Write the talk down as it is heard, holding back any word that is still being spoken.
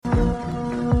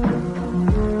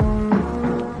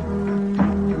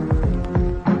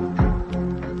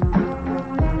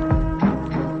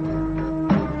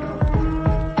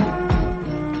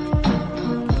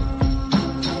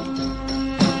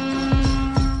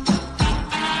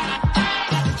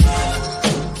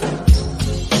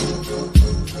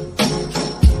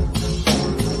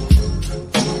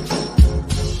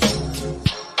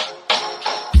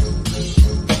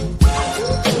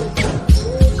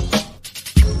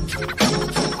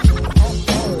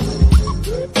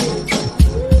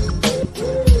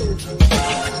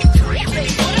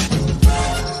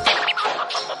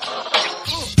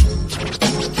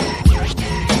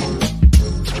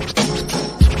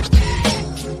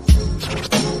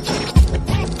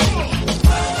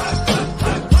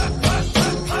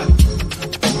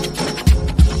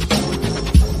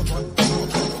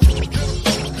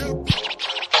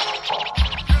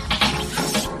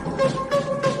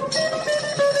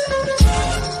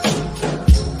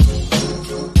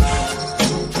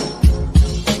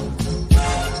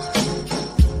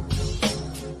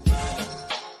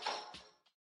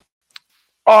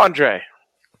Andre.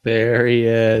 There he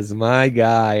is, my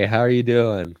guy. How are you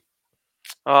doing?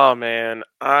 Oh man,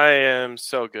 I am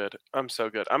so good. I'm so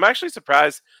good. I'm actually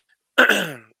surprised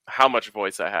how much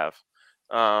voice I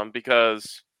have.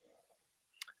 Because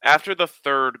after the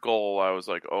third goal, I was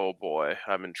like, "Oh boy,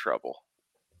 I'm in trouble."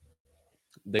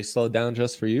 They slowed down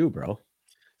just for you, bro.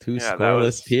 Two Yeah, that scoreless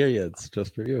was periods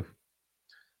just for you.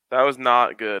 that was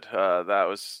not good. That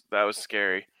was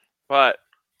scary. But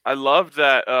I loved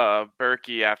that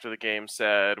Berkey after the game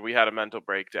said we had a mental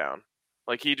breakdown.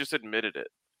 Like he just admitted it,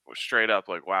 straight up.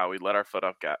 Like, wow, we let our foot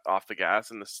off the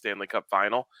gas in the Stanley Cup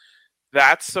final.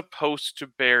 That's supposed to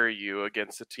bury you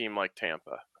against a team like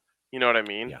Tampa. You know what I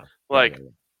mean? Yeah, yeah, yeah, Like,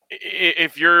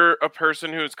 if you're a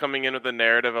person who's coming in with the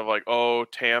narrative of like, oh,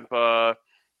 Tampa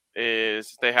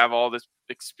is they have all this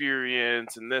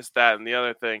experience and this, that, and the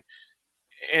other thing,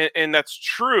 and that's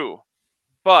true.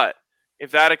 But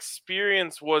if that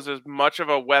experience was as much of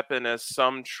a weapon as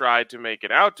some tried to make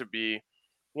it out to be,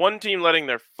 one team letting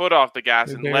their foot off the gas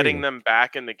they and bury letting you. them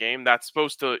back in the game,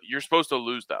 you're supposed to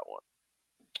lose that one.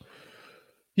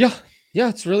 Yeah, yeah,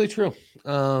 it's really true.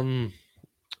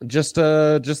 Just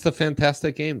a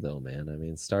fantastic game though, man. I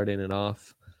mean, starting it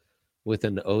off with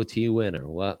an OT winner.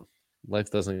 What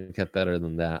life doesn't get better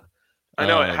than that. I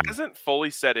know it Um, hasn't fully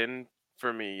set in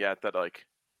for me yet that like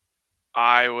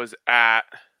I was at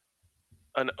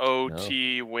an no.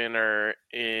 OT winner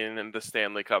in the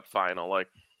Stanley Cup final. Like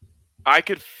I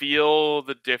could feel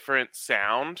the different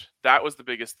sound. That was the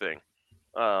biggest thing.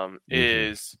 Mm-hmm.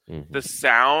 Is the Mm-hmm.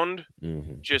 sound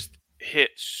Mm-hmm. just hit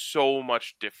so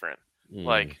much different.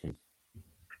 Like Mm-hmm.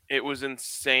 it was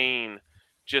insane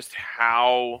just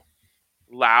how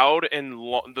loud and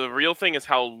the real thing is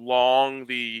how long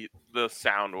the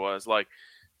sound was. Like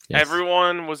Yes.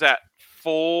 everyone was at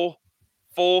full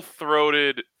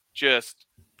throated just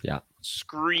Yeah.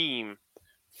 scream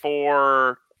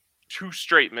for 2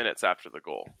 straight minutes after the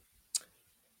goal.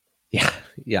 Yeah.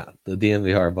 Yeah. The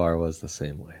DNVR bar was the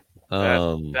same way. That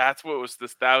Um, that's what was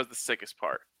this that was the sickest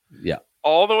part. yeah.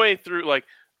 All the way through, like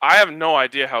I have no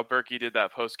idea how Berkey did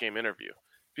that post game interview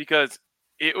because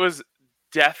it was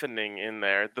deafening in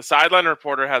there. The sideline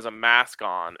reporter has a mask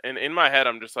on, and in my head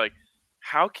I'm just like,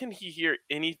 how can he hear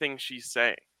anything she's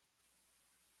saying?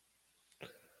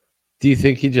 Do you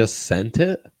think he just sent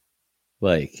it?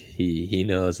 Like he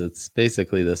knows it's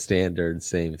basically the standard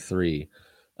same three.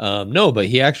 No, but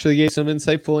he actually gave some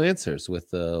insightful answers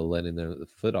with letting the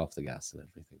foot off the gas and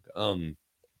everything.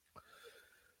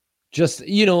 Just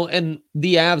and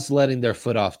the Avs letting their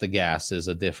foot off the gas is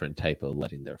a different type of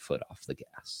letting their foot off the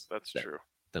gas That's than, true.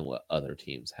 than what other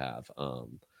teams have.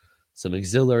 Some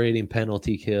exhilarating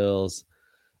penalty kills.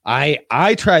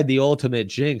 I tried the ultimate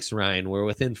jinx, Ryan, where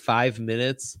within 5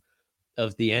 minutes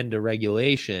of the end of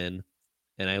regulation,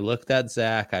 and I looked at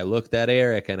Zach, I looked at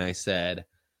Eric, and I said,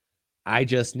 I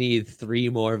just need 3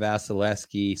 more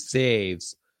Vasilevsky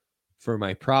saves for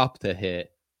my prop to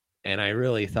hit. And I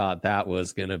really thought that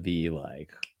was going to be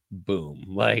like, boom.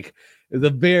 Like the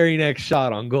very next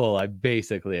shot on goal, I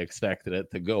basically expected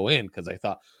it to go in because I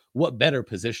thought, what better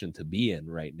position to be in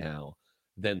right now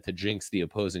than to jinx the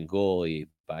opposing goalie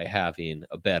by having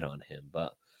a bet on him?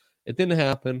 But it didn't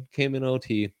happen. Came in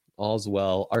OT. All's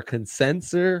well. Our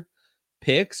consensus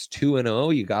picks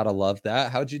 2-0. You gotta love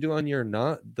that. How'd you do on your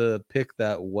not the pick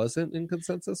that wasn't in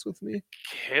consensus with me?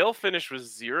 Hale finished with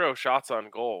 0 shots on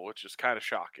goal, which is kind of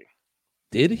shocking.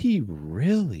 Did he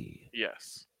really?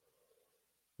 Yes.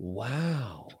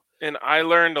 Wow. And I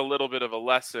learned a little bit of a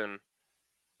lesson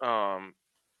um,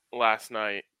 last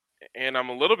night, and I'm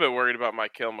a little bit worried about my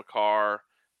Cale Makar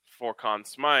for Conn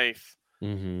Smythe,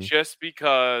 Mm-hmm. just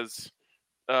because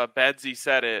Bedsy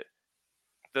said it.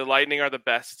 The Lightning are the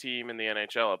best team in the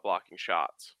NHL at blocking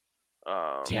shots.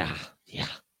 Yeah. Yeah.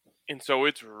 And so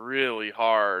it's really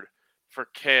hard for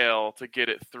Cale to get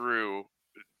it through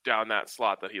down that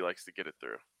slot that he likes to get it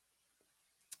through.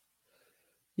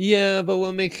 Yeah, but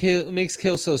what makes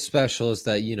Kale so special is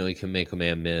that he can make a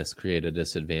man miss, create a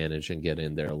disadvantage, and get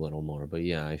in there a little more. But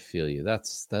yeah, I feel you. That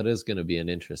is going to be an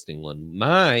interesting one.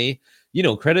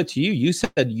 Credit to you. You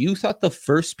said you thought the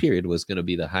first period was going to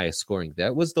be the highest scoring.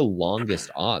 That was the longest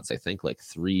odds. I think like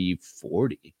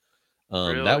 340. That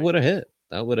Really? would have hit.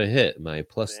 That would have hit my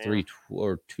plus Damn. 3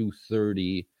 or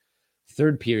 230.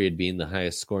 Third period being the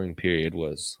highest scoring period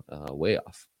was way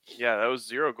off. Yeah, that was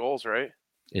 0 goals, right?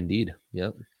 Indeed.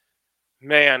 Yep.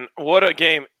 Man, what a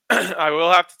game. I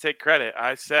will have to take credit.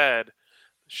 I said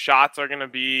shots are going to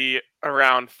be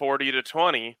around 40 to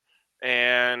 20,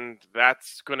 and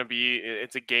that's going to be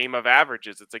it's a game of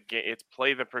averages. It's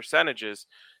play the percentages.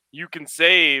 You can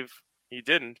save, he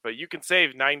didn't, but you can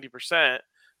save 90%,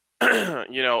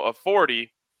 of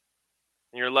 40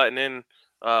 And you're letting in,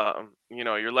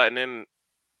 you're letting in,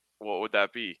 what would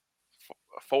that be?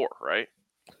 4, right?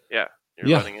 Yeah, you're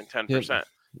Yeah. letting in Yep. 10%.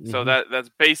 So Hmm. that's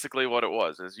basically what it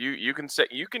was. Is you can say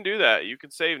you can do that. You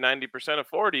can save 90% of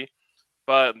 40,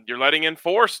 but you're letting in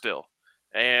 4 still.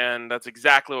 And that's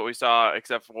exactly what we saw,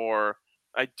 except for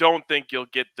I don't think you'll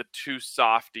get the 2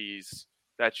 softies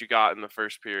that you got in the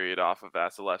first period off of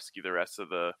Vasilevsky the rest of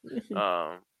the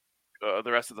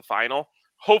final.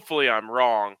 Hopefully I'm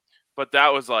wrong, but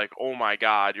that was like, oh my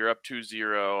god, you're up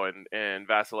 2-0 and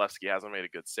Vasilevsky hasn't made a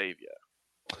good save yet.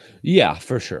 Yeah,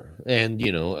 for sure. And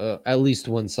at least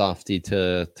one softy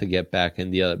to get back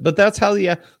in the other. But that's how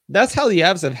the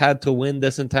Avs have had to win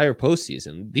this entire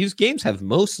postseason. These games have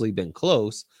mostly been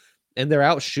close, and they're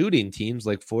out shooting teams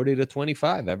like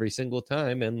 40-25 every single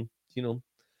time, and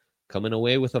coming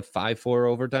away with a 5-4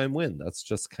 overtime win. That's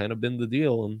just kind of been the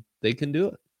deal, and they can do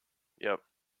it. Yep,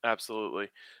 absolutely.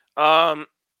 Um,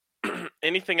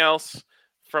 anything else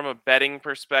from a betting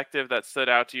perspective that stood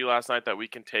out to you last night that we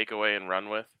can take away and run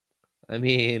with? I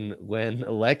mean, when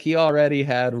Lecky already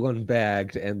had one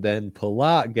bagged, and then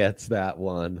Palat gets that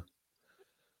one,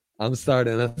 I'm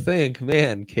starting to think,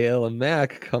 man, Kale and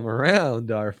Mac come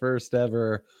around. Our first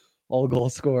ever all goal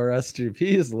scorer SGP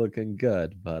is looking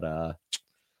good, but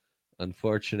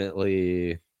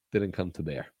unfortunately didn't come to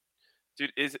bear.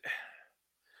 Dude, is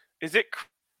it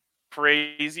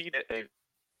crazy that a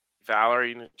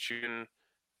Valerie Nachun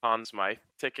Conn Smythe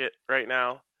ticket right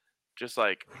now just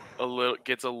like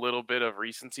gets a little bit of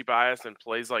recency bias and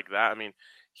plays like that? I mean,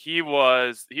 he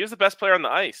was the best player on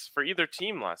the ice for either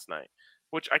team last night,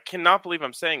 which I cannot believe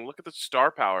I'm saying. Look at the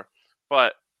star power.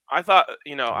 But I thought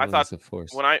He's a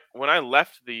force. when I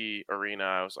left the arena,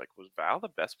 I was like, was Val the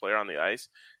best player on the ice?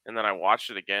 And then I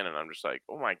watched it again, and I'm just like,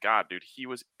 oh my god, dude, he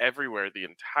was everywhere the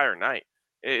entire night.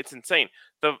 It's insane.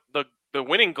 The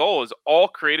winning goal is all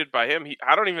created by him.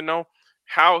 I don't even know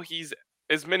how he's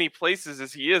as many places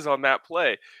as he is on that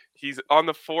play. He's on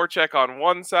the forecheck on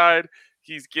one side.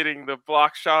 He's getting the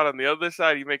block shot on the other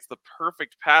side. He makes the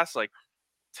perfect pass, like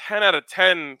 10 out of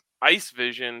 10 ice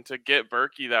vision to get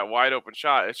Berkey that wide open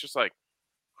shot. It's just like,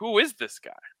 who is this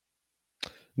guy?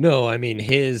 No, I mean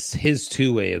his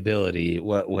two-way ability,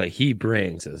 what he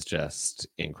brings is just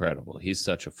incredible. He's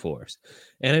such a force.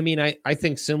 And I mean, I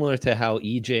think similar to how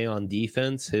EJ on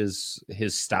defense, his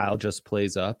style just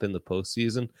plays up in the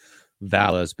postseason.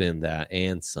 Val has been that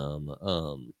and some.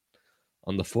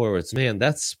 On the forwards, man,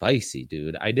 that's spicy,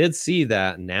 dude. I did see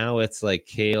that. Now it's like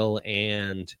Kale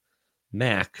and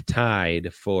Mac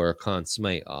tied for Conn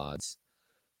Smythe odds.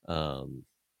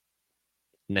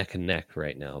 Neck and neck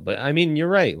right now. But I mean, you're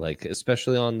right. Like,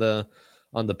 especially on the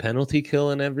penalty kill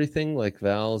and everything, like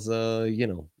Val's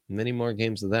many more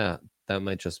games of that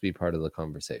might just be part of the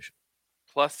conversation.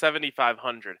 Plus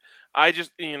 7,500. I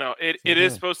just, it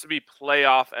is supposed to be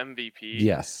playoff MVP.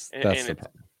 Yes, that's And the it's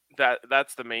problem.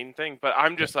 that's the main thing. But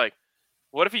I'm just like,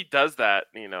 what if he does that,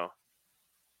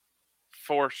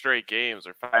 4 straight games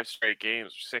or 5 straight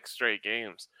games or 6 straight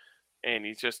games, and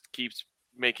he just keeps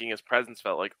making his presence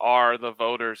felt? Like, are the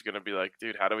voters going to be like,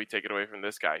 dude, how do we take it away from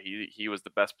this guy? He was the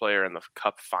best player in the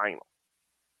cup final.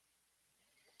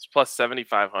 It's plus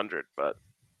 7,500, but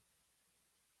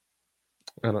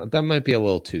I don't know, that might be a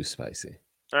little too spicy.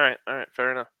 all right,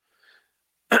 fair enough.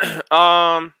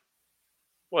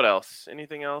 What else?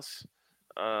 Anything else?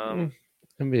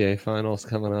 NBA finals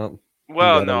coming up.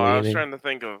 Well, no, I was trying to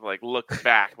think of like look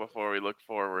back before we look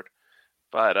forward.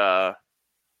 But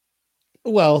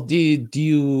well, do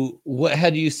you what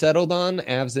had you settled on?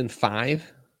 Avs in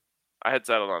 5? I had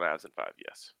settled on Avs in 5,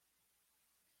 yes.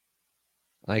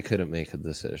 I couldn't make a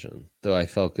decision, though I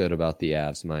felt good about the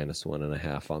Avs minus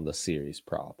 1.5 on the series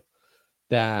prop.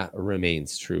 That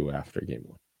remains true after game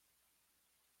 1.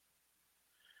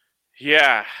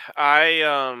 Yeah,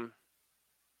 I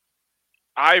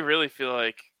really feel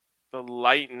like the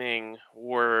Lightning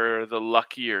were the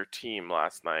luckier team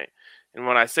last night. And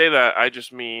when I say that, I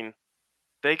just mean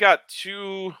they got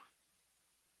 2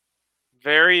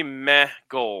 very meh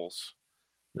goals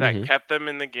that kept them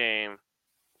in the game.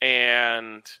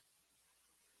 And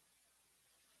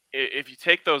if you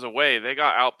take those away, they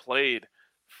got outplayed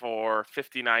for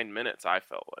 59 minutes, I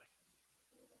felt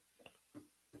like.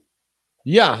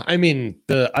 Yeah, I mean,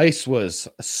 the ice was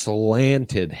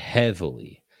slanted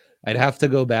heavily. I'd have to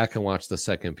go back and watch the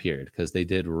second period because they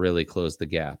did really close the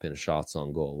gap in shots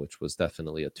on goal, which was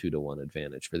definitely a 2-1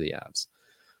 advantage for the Avs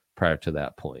prior to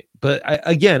that point. But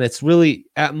again, it's really,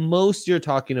 at most, you're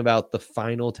talking about the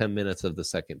final 10 minutes of the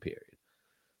second period.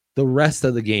 The rest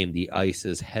of the game, the ice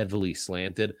is heavily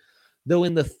slanted. Though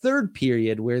in the third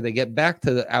period, where they get back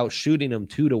to out shooting them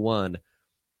 2-1,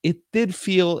 it did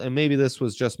feel, and maybe this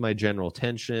was just my general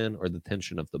tension or the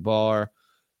tension of the bar,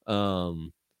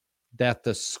 that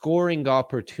the scoring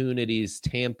opportunities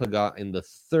Tampa got in the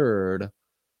third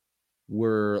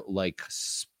were like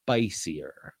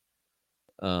spicier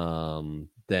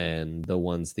than the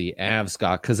ones the Avs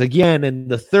got. Because again, in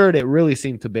the third, it really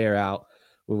seemed to bear out.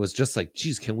 It was just like,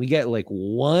 geez, can we get like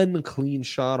one clean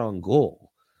shot on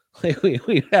goal? Like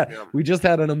we just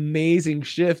had an amazing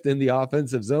shift in the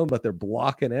offensive zone, but they're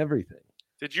blocking everything.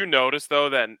 Did you notice though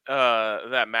that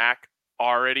that Mac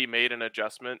already made an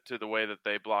adjustment to the way that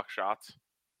they block shots?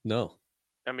 No.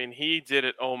 I mean, he did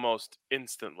it almost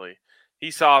instantly.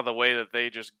 He saw the way that they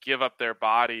just give up their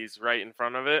bodies right in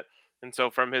front of it. And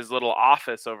so from his little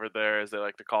office over there, as they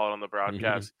like to call it on the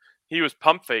broadcast, he was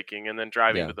pump faking and then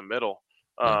driving to the middle,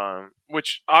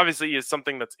 which obviously is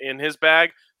something that's in his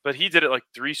bag. But he did it like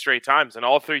 3 straight times. And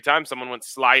all 3 times someone went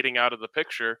sliding out of the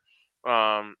picture.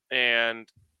 And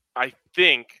I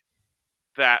think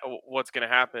that what's going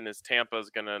to happen is Tampa's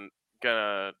gonna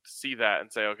see that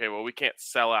and say, okay, well, we can't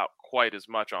sell out quite as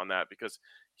much on that, because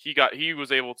he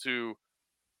was able to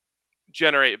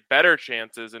generate better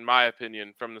chances, in my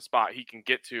opinion, from the spot he can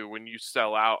get to when you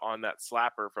sell out on that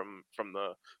slapper from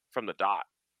the dot.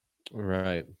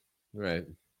 Right.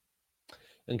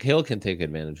 And Kale can take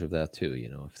advantage of that too, you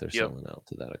know, if they're selling out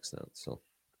to that extent. So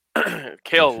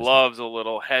Kale loves a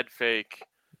little head fake.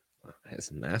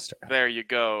 He's a master. There you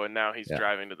go. And now he's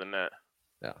driving to the net.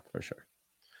 Yeah, for sure.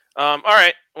 All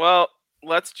right. Well,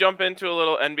 let's jump into a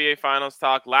little NBA Finals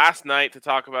talk. Last night to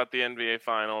talk about the NBA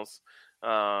Finals.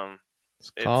 It's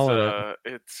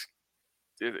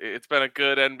been a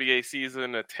good NBA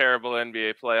season, a terrible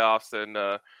NBA playoffs, and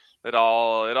it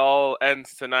all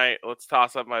ends tonight. Let's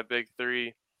toss up my big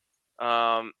 3.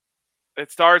 It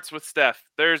starts with Steph.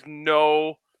 There's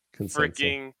no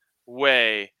freaking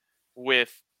way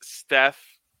with Steph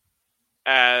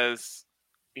as,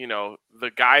 you know,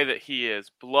 the guy that he is,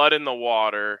 blood in the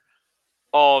water,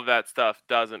 all of that stuff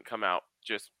doesn't come out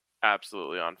just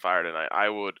absolutely on fire tonight. I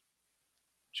would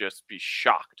just be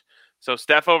shocked. So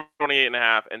Steph over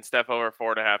 28.5 and Steph over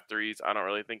 4.5 threes. I don't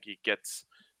really think he gets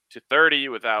to 30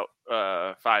 without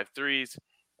 5 threes.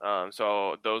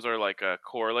 So those are like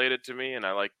correlated to me, and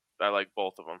I like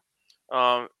both of them.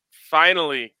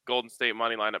 Finally, Golden State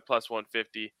money line at plus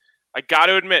 150. I got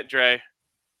to admit, Dre,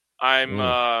 I'm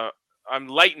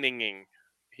lightninging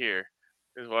here,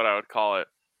 is what I would call it.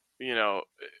 You know,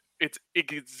 it's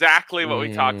exactly what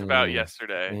we talked about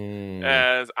yesterday.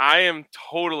 As I am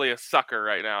totally a sucker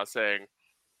right now, saying,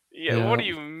 what do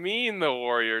you mean the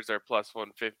Warriors are plus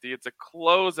 150? It's a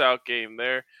closeout game.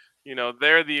 They're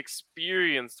the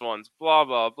experienced ones. Blah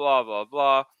blah blah blah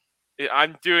blah.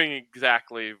 I'm doing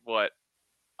exactly what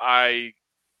I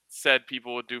said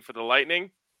people would do for the Lightning,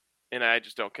 and I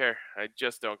just don't care. I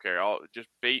just don't care. I'll just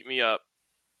bait me up,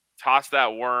 toss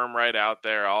that worm right out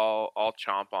there. I'll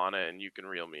chomp on it, and you can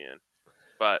reel me in.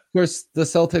 But of course, the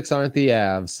Celtics aren't the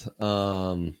Avs.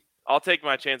 I'll take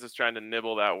my chances trying to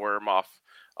nibble that worm off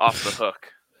the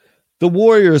hook. The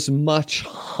Warriors much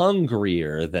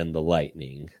hungrier than the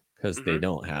Lightning because they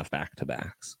don't have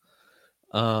back-to-backs.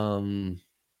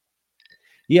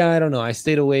 Yeah, I don't know. I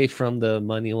stayed away from the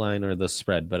money line or the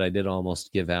spread, but I did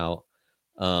almost give out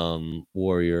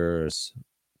Warriors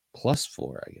plus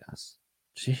 4, I guess.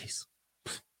 Jeez.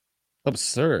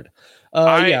 Absurd.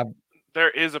 There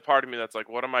is a part of me that's like,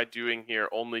 what am I doing here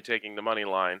only taking the money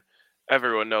line?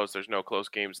 Everyone knows there's no close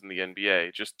games in the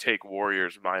NBA. Just take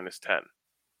Warriors minus 10.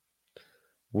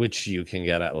 Which you can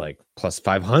get at like plus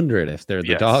 500 if they're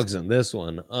the dogs in this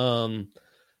one.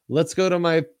 Let's go to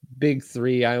my big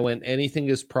 3. I went anything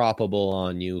is probable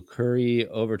on you. Curry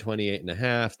over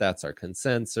 28.5. That's our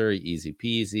consensus. Easy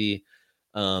peasy.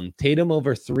 Tatum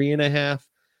over 3.5.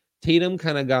 Tatum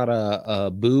kind of got a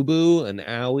boo-boo, an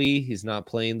owie. He's not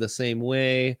playing the same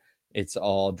way. It's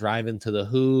all driving to the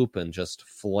hoop and just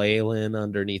flailing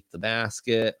underneath the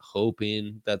basket,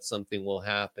 hoping that something will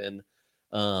happen.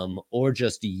 Or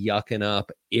just yucking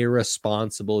up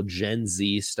irresponsible Gen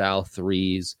Z style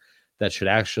threes that should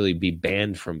actually be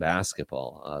banned from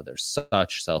basketball. They're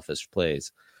such selfish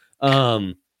plays.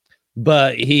 But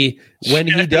when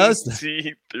he does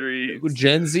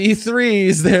Gen Z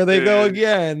threes, there they go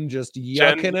again, just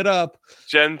yucking it up.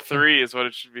 Gen 3 is what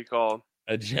it should be called.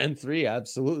 A Gen 3,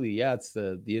 absolutely. Yeah, it's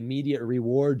the immediate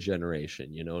reward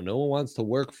generation. You know, no one wants to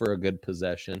work for a good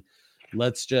possession.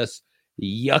 Let's just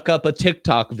yuck up a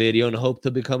TikTok video and hope to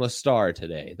become a star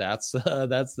today. That's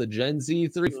the Gen Z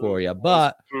 3 for you.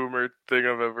 But boomer thing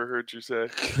I've ever heard you say.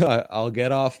 I'll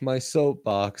get off my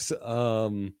soapbox.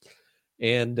 And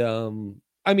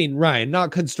I mean, Ryan,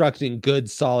 not constructing good,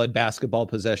 solid basketball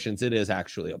possessions, it is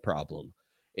actually a problem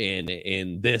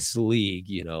in this league.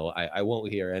 You know, I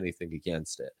won't hear anything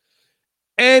against it.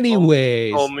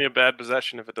 Anyways, Only a bad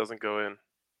possession if it doesn't go in.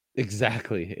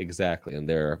 exactly.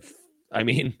 And I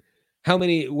mean, how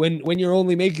many when you're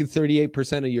only making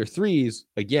 38% of your threes,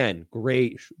 again,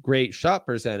 great shot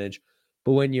percentage,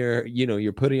 but when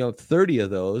you're putting out 30 of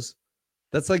those,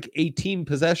 that's like 18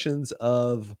 possessions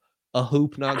of a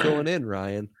hoop not going in,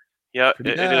 Ryan. Yeah,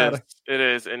 Pretty it is. bad. It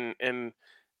is, and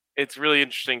it's really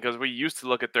interesting because we used to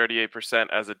look at 38%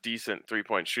 as a decent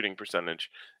 3-point shooting percentage,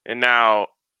 and now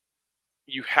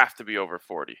you have to be over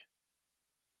 40.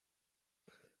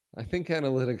 I think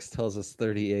analytics tells us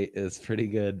 38 is pretty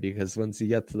good because once you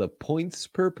get to the points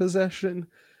per possession,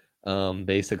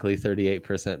 basically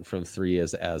 38% from 3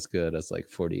 is as good as like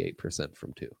 48%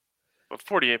 from 2. But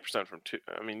 48% from 2,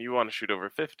 I mean, you want to shoot over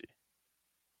 50.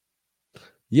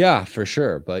 Yeah, for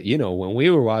sure. But when we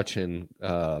were watching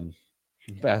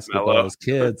basketball Mellow. as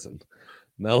kids and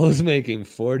Melo's making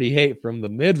 48 from the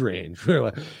mid range, we're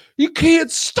like, you can't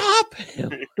stop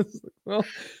him. Well,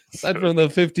 aside from the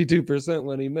 52%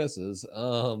 when he misses.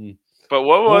 But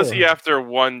what was Or he after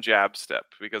one jab step?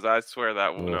 Because I swear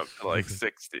that went up to like oof.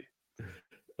 60.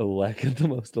 The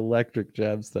most electric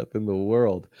jab step in the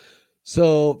world.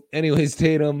 So, anyways,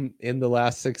 Tatum in the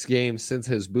last 6 games since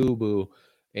his boo boo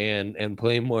and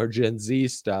playing more Gen Z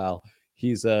style,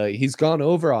 he's gone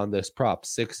over on this prop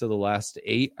 6 of the last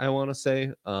 8, I want to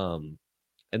say. And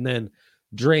then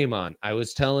Draymond, I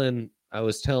was telling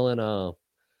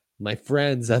my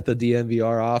friends at the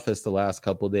DNVR office the last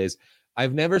couple of days.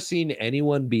 I've never seen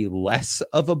anyone be less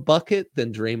of a bucket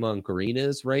than Draymond Green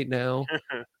is right now.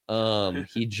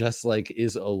 He just like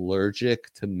is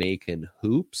allergic to making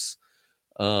hoops.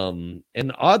 And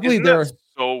oddly, Isn't that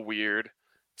so weird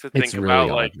to it's think really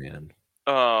about? odd,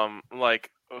 man.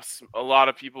 Like a lot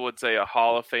of people would say a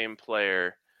Hall of Fame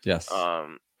player, Yes.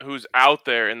 who's out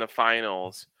there in the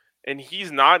finals, and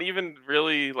he's not even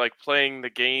really like playing the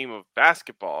game of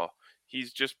basketball.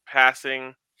 He's just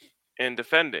passing and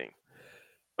defending.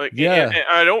 Like, Yeah. and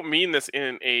I don't mean this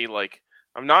in a like.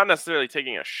 I'm not necessarily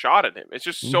taking a shot at him. It's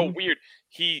just so Mhm. weird.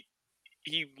 He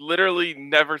literally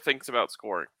never thinks about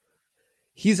scoring.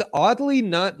 He's oddly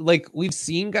not like we've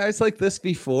seen guys like this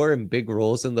before in big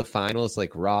roles in the finals,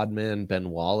 like Rodman, Ben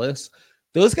Wallace.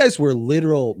 Those guys were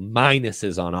literal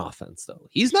minuses on offense, though.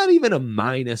 He's not even a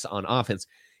minus on offense.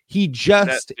 He Net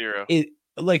just zero.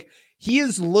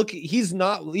 he's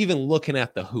not even looking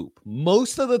at the hoop.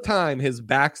 Most of the time, his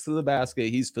back's to the basket,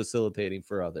 he's facilitating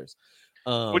for others.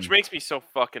 Which makes me so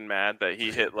fucking mad that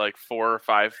he hit like 4 or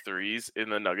 5 threes in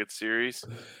the Nuggets series.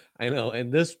 I know.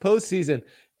 And this postseason,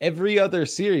 every other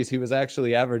series, he was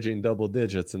actually averaging double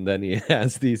digits. And then he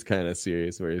has these kind of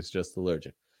series where he's just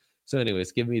allergic. So,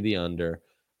 anyways, give me the under.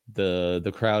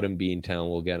 The crowd in Beantown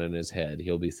will get in his head.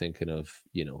 He'll be thinking of,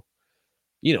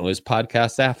 his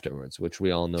podcast afterwards, which we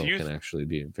all know can actually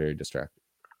be very distracting.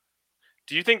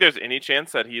 Do you think there's any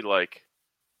chance that he like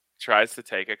tries to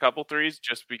take a couple threes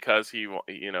just because he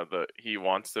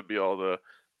wants to be able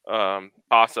to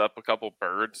toss up a couple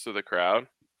birds to the crowd?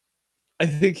 I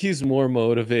think he's more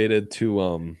motivated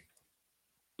to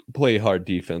play hard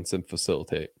defense and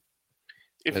facilitate.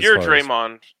 If As you're far as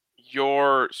Draymond,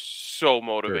 you're so very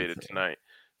motivated thorough. tonight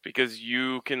because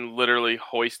you can literally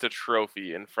hoist a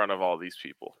trophy in front of all these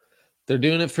people. They're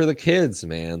doing it for the kids,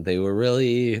 man.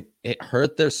 It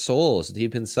hurt their souls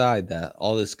deep inside that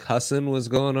all this cussing was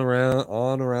going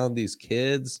around these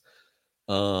kids.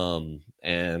 And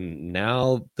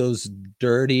now those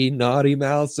dirty, naughty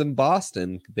mouths in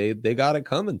Boston, they got it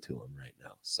coming to them right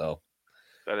now. So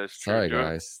That is true. sorry,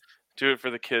 guys. Do it for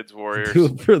the kids, Warriors. Do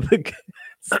it for the kids.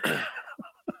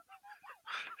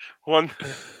 One.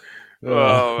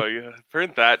 Oh my god!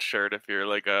 Print that shirt if you're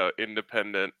like a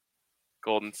independent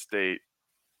Golden State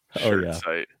shirt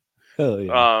site. Hell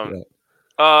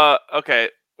yeah. Okay.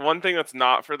 One thing that's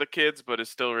not for the kids but is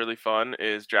still really fun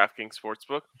is DraftKings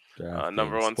Sportsbook.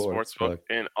 Number one sportsbook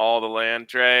in all the land.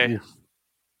 Dre, Oof.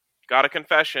 got a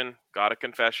confession.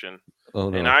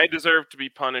 Oh no. And I deserve to be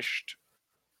punished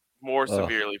more Ugh,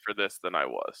 severely for this than I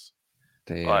was.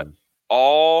 But damn.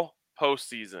 all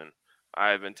postseason,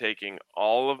 I've been taking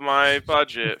all of my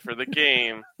budget for the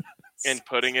game and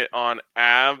putting it on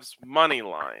Avs money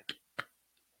line.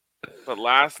 But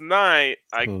last night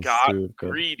I got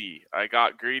greedy.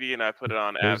 And I put it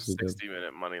on Avs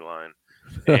 60-minute money line.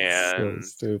 That's And so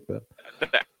stupid. the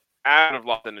Avs have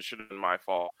lost, and it should have been my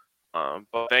fault.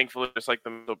 But thankfully, just like the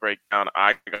mental breakdown,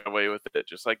 I got away with it,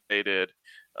 just like they did.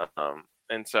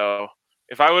 And so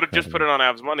If I would have just put it on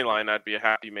Avs money line, I'd be a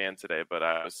happy man today. But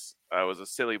I was a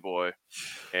silly boy,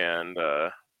 and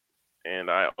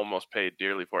I almost paid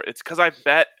dearly for it. It's because I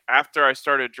bet after I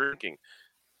started drinking.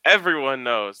 Everyone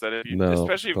knows that No,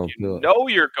 especially if don't you do it. know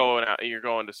you're going out and you're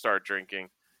going to start drinking,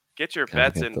 get your Gotta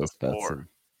bets get in those bets before.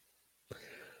 in.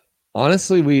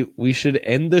 Honestly, we should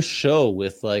end the show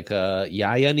with like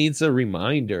Yaya needs a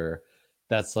reminder.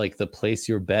 That's like the place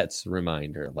your bets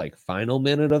reminder. Like final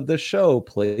minute of the show,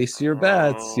 place your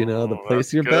bets, the Oh, place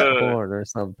that's your bet good. horn or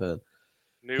something.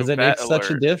 New Because it bet makes such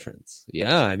a alert. difference.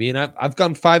 Yeah, I mean, I've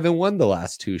gone 5-1 the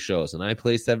last 2 shows, and I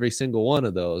placed every single one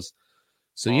of those.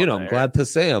 So On I'm there. glad to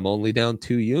say I'm only down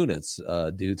 2 units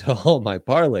due to all my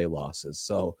parlay losses.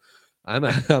 So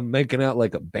I'm making out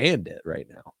like a bandit right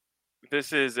now.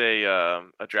 This is a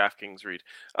DraftKings read.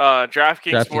 DraftKings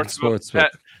DraftKings Sportsbook Sportsbook.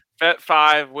 bet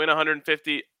 5, win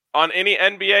 150 on any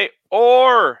NBA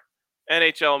or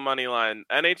NHL money line.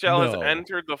 NHL has No.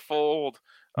 entered the fold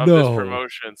of this No.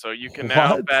 promotion, so you can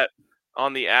now What? bet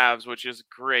on the Avs, which is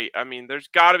great. I mean, there's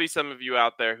got to be some of you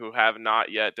out there who have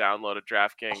not yet downloaded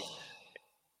DraftKings.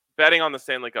 Betting on the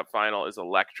Stanley Cup final is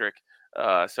electric,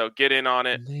 so get in on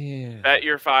it. Man. Bet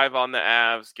your 5 on the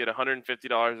Avs. Get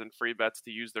 $150 in free bets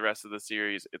to use the rest of the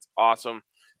series. It's awesome.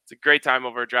 It's a great time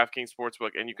over at DraftKings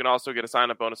Sportsbook, and you can also get a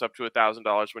sign-up bonus up to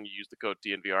 $1,000 when you use the code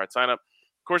DNVR at sign-up.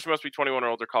 Of course, you must be 21 or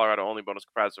older. Colorado only. Bonus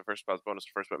comprised of first deposit bonus,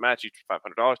 first bet match, each for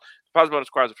 $500. Deposit bonus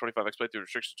requires a 25x playthrough.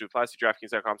 Restrictions to apply. See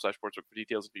DraftKings.com/sportsbook for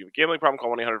details. If you have a gambling problem, call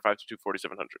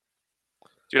 1-800-522-4700.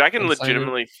 Dude, I can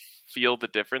legitimately feel the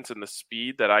difference in the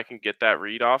speed that I can get that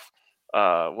read off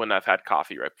when I've had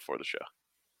coffee right before the show.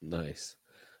 Nice.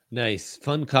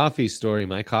 Fun coffee story.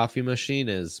 My coffee machine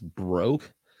is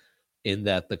broke in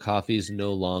that the coffee is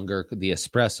no longer, the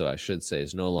espresso, I should say,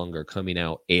 is no longer coming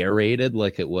out aerated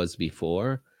like it was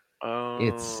before.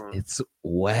 It's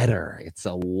wetter. It's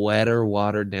a wetter,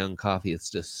 watered down coffee. It's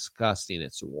disgusting.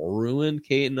 It's ruined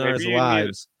Kate and ours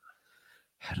lives.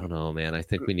 I don't know, man. I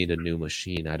think we need a new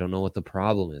machine. I don't know what the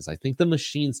problem is. I think the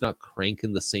machine's not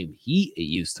cranking the same heat it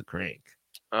used to crank.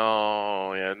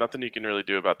 Oh, yeah. Nothing you can really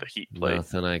do about the heat plate.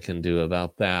 Nothing I can do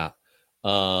about that.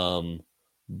 But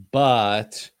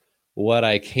what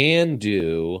I can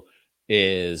do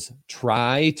is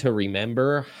try to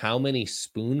remember how many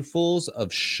spoonfuls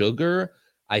of sugar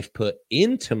I've put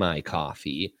into my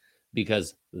coffee,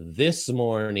 because this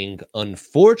morning,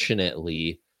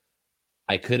 unfortunately,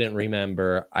 I couldn't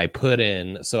remember. I put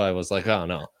in, so I was like, oh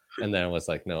no. And then I was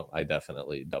like, no, I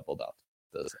definitely doubled up.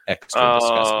 This extra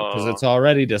disgusting, because it's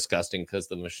already disgusting because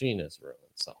the machine is ruined.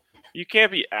 So you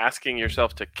can't be asking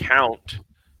yourself to count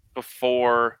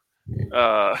before you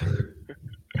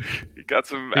got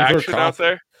some action out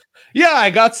there. Yeah, I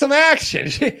got some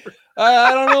action.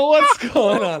 I don't know what's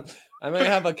going on. I may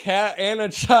have a cat and a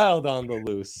child on the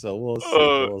loose, so we'll see.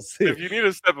 We'll see. If you need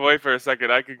to step away for a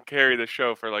second, I can carry the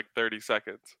show for like 30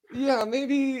 seconds. Yeah,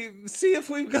 maybe see if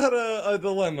we've got a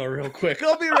dilemma real quick.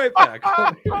 I'll be right back.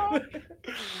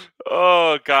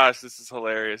 Oh, gosh, this is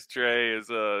hilarious. Dre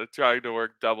is trying to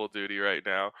work double duty right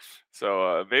now.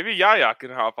 So maybe Yaya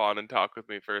can hop on and talk with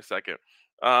me for a second.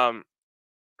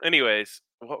 Anyways,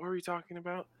 what were we talking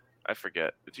about? I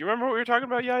forget. Do you remember what we were talking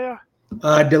about, Yaya?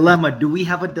 Dilemma. Do we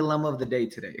have a dilemma of the day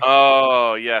today?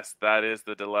 Oh, yes, that is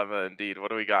the dilemma indeed. What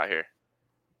do we got here?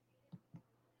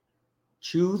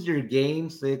 Choose your Game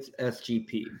 6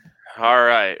 SGP. All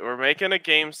right, we're making a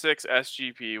Game 6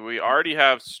 SGP. We already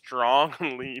have strong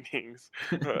leanings.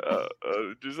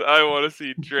 I want to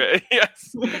see Dre.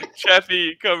 Yes,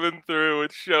 Cheffy coming through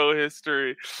with show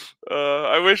history.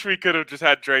 I wish we could have just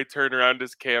had Dre turn around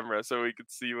his camera so we could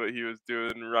see what he was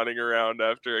doing, running around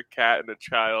after a cat and a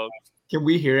child. Can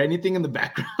we hear anything in the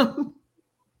background?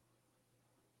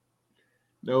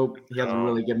 Nope, he has a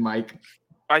really good mic.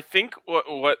 I think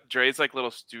what Dre's like little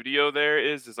studio there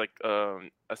is like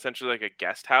essentially like a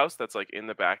guest house that's like in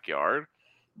the backyard.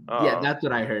 Yeah, that's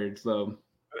what I heard. So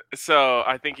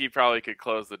I think he probably could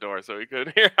close the door so we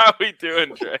could hear how we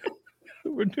doing, Dre.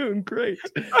 We're doing great.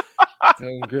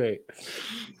 Doing great.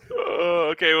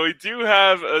 Okay, well, we do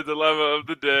have a dilemma of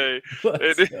the day.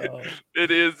 It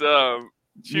is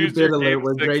choose your Game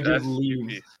 6 Dre just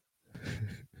leaves.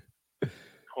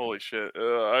 Holy shit.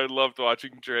 I loved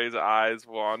watching Dre's eyes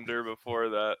wander before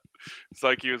that. It's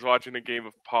like he was watching a game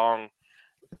of Pong.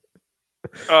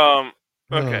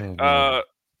 Okay.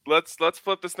 Let's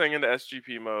flip this thing into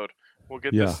SGP mode. We'll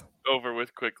get this over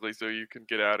with quickly so you can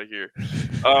get out of here.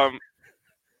 All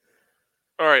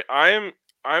right, I'm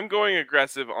going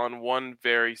aggressive on one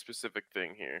very specific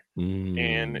thing here.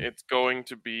 And it's going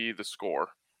to be the score.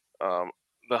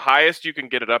 The highest you can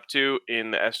get it up to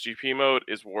in the SGP mode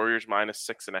is Warriors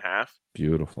 -6.5.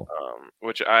 Beautiful.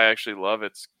 which I actually love.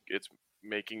 It's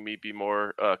making me be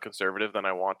more conservative than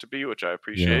I want to be, which I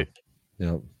appreciate.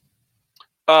 Yeah.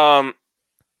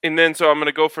 And then so I'm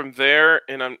gonna go from there,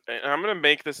 and I'm gonna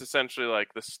make this essentially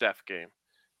like the Steph game.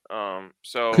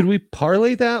 So could we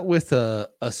parlay that with a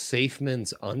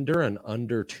Safeman's under an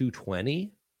under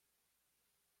 220?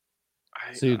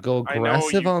 So you go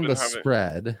aggressive on the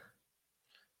spread.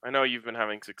 I know you've been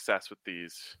having success with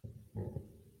these,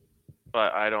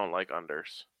 but I don't like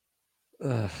unders.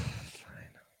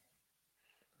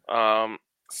 Fine.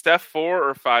 Steph 4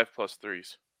 or 5 plus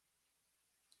threes?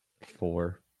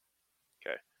 4.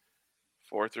 Okay.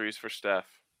 4 threes for Steph.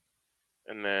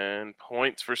 And then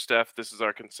points for Steph. This is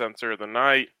our consensus of the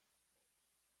night.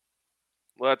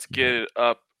 Let's get it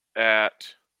up at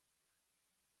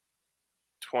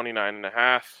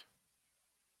 29.5.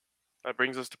 That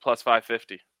brings us to plus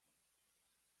 550.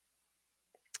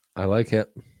 I like it.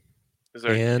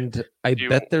 And I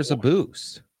bet there's a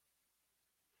boost.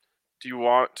 Do you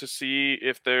want to see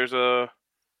if there's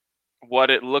what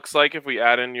it looks like if we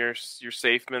add in your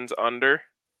Safeman's under?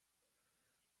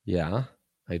 Yeah,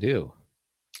 I do.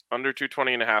 Under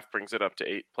 220.5 brings it up to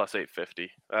 8 plus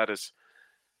 850. That is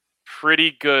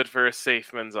pretty good for a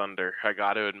Safeman's under, I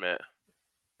got to admit.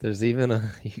 There's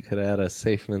even you could add a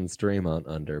Safeman's Draymond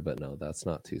under, but no, that's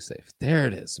not too safe. There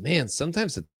it is. Man,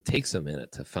 sometimes it takes a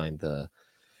minute to find the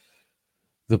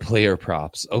player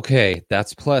props. Okay,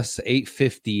 that's plus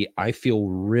 850. I feel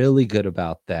really good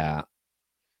about that.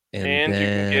 And then you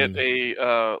can get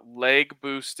a leg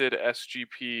boosted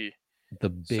SGP. The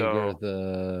bigger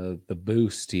the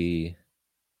boosty.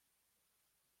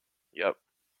 Yep.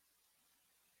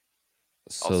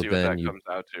 So I'll see then what that comes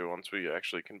out to once we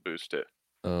actually can boost it.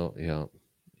 Oh, yeah.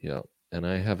 And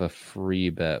I have a free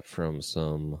bet from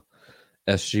some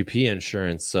SGP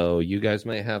insurance, so you guys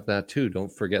might have that too.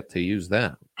 Don't forget to use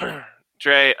that.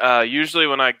 Dre, usually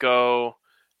when I go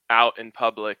out in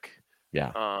public,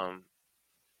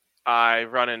 I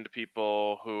run into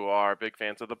people who are big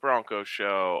fans of the Broncos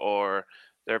show, or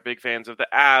they're big fans of the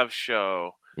Avs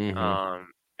show,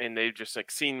 and they've just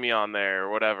like seen me on there or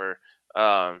whatever.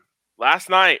 Last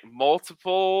night,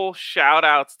 multiple shout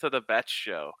outs to the Bet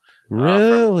Show.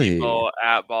 From people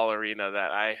at Ball Arena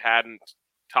that I hadn't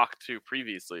talked to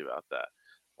previously about that.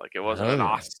 Like it wasn't an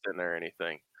Austin or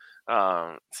anything.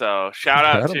 So shout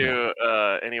out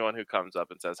to anyone who comes up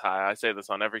and says hi. I say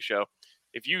this on every show.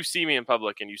 If you see me in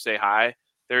public and you say hi,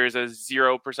 there is a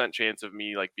 0% chance of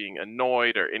me like being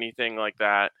annoyed or anything like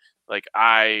that. Like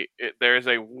there is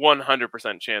a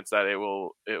 100% chance that it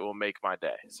will make my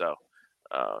day. So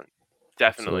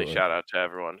definitely shout out to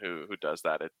everyone who does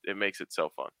that. It makes it so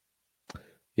fun.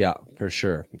 Yeah, for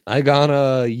sure. I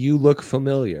got you look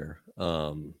familiar.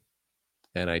 And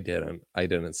I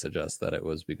didn't suggest that it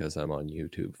was because I'm on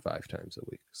YouTube 5 times a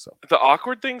week. So the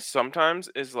awkward thing sometimes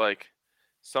is like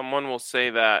someone will say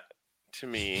that to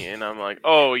me and I'm like,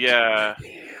 "Oh yeah.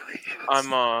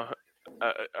 I'm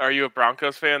are you a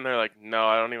Broncos fan?" They're like, "No,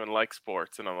 I don't even like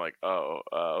sports." And I'm like, "Oh,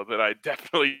 then I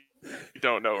definitely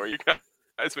don't know where you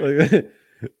guys mean."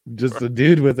 Just a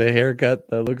dude with a haircut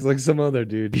that looks like some other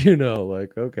dude,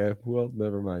 like, okay, well,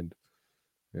 never mind.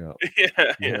 Yeah.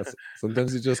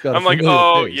 Sometimes you just got. I'm like,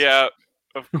 oh face. Yeah,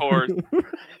 of course.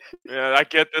 Yeah, I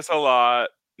get this a lot.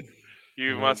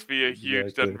 You must be a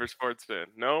huge Denver sports fan.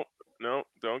 No,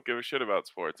 don't give a shit about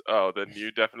sports. Oh, then you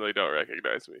definitely don't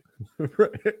recognize me.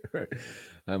 Right.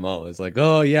 I'm always like,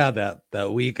 oh yeah,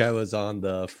 that week I was on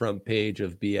the front page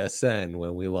of BSN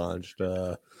when we launched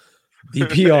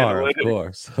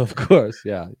DPR, of course,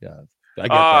 yeah. I get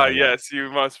that yes,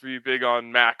 you must be big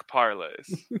on Mac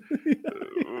parlays.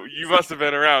 You must have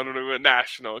been around when we went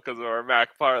national because of our Mac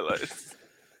parlays.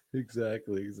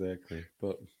 Exactly.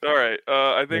 But all right,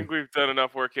 I think we've done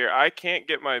enough work here. I can't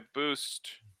get my boost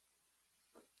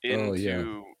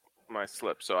into my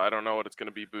slip, so I don't know what it's going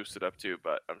to be boosted up to,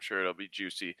 but I'm sure it'll be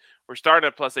juicy. We're starting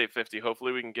at plus 850.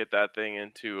 Hopefully, we can get that thing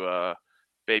into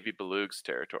Baby Belugs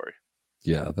territory.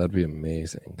 Yeah, that'd be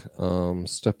amazing.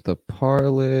 Step the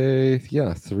parlay.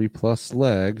 Yeah, 3+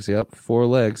 legs. Yep, 4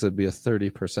 legs. That'd be a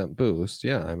 30% boost.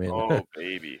 Yeah, I mean,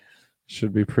 baby,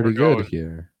 should be pretty good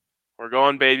here. We're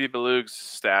going Baby Belugs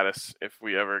status if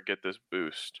we ever get this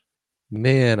boost.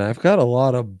 Man, I've got a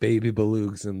lot of Baby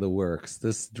Belugs in the works.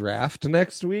 This draft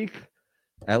next week,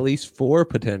 at least 4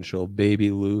 potential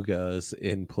Baby Lugas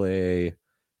in play.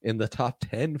 In the top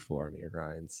 10 for me,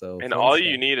 Ryan. So all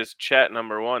you need is Chet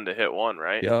number 1 to hit 1,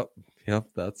 right? Yep,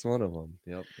 that's one of them.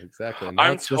 Yep, exactly. And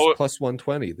that's just plus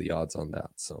 120 the odds on that.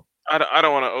 So I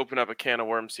don't want to open up a can of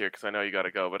worms here because I know you got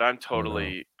to go, but I'm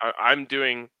totally I'm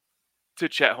doing to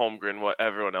Chet Holmgren what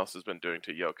everyone else has been doing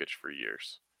to Jokic for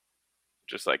years.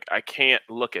 Just like I can't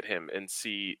look at him and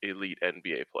see elite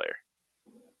NBA player.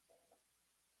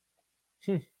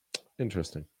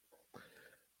 Interesting.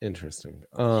 He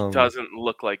doesn't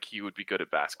look like he would be good at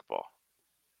basketball.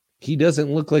 He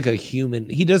doesn't look like a human.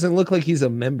 He doesn't look like he's a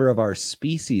member of our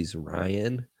species,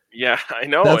 Ryan. Yeah, I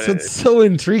know. That's what's so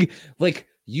intriguing. Like,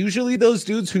 usually those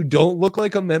dudes who don't look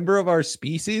like a member of our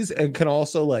species and can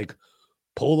also like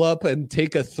pull up and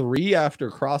take a three after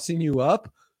crossing you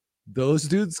up, those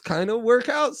dudes kind of work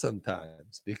out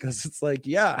sometimes because it's like,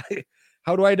 yeah,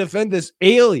 how do I defend this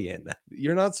alien?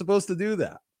 You're not supposed to do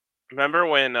that. Remember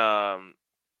when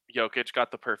Jokic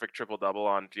got the perfect triple-double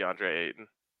on DeAndre Ayton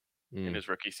in his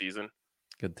rookie season?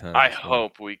 Good time. I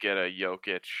hope we get a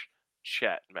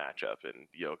Jokic-Chet matchup and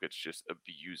Jokic just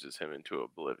abuses him into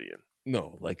oblivion.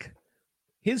 No, like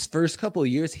his first couple of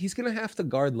years, he's going to have to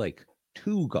guard like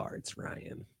 2 guards,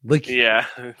 Ryan. Like, yeah,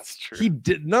 it's true. He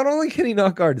did not only can he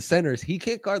not guard centers, he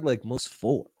can't guard like most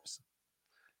fours.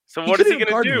 So what is he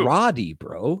going to do? Roddy,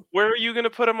 bro. Where are you going to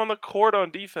put him on the court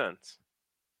on defense?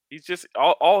 He's just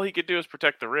all he could do is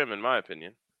protect the rim, in my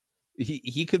opinion.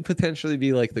 He could potentially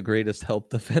be like the greatest help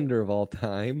defender of all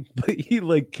time, but he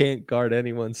like can't guard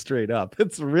anyone straight up.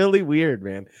 It's really weird,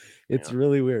 man. It's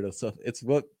really weird. So it's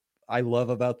what I love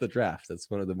about the draft. It's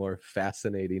one of the more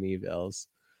fascinating evals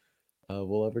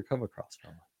we'll ever come across.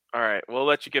 All right, we'll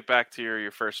let you get back to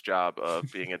your first job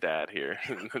of being a dad here.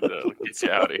 Get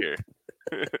you out of here.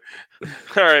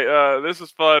 All right, this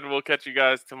was fun. We'll catch you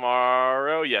guys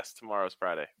tomorrow. Yes, tomorrow's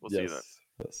Friday. We'll see you then.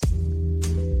 Yes.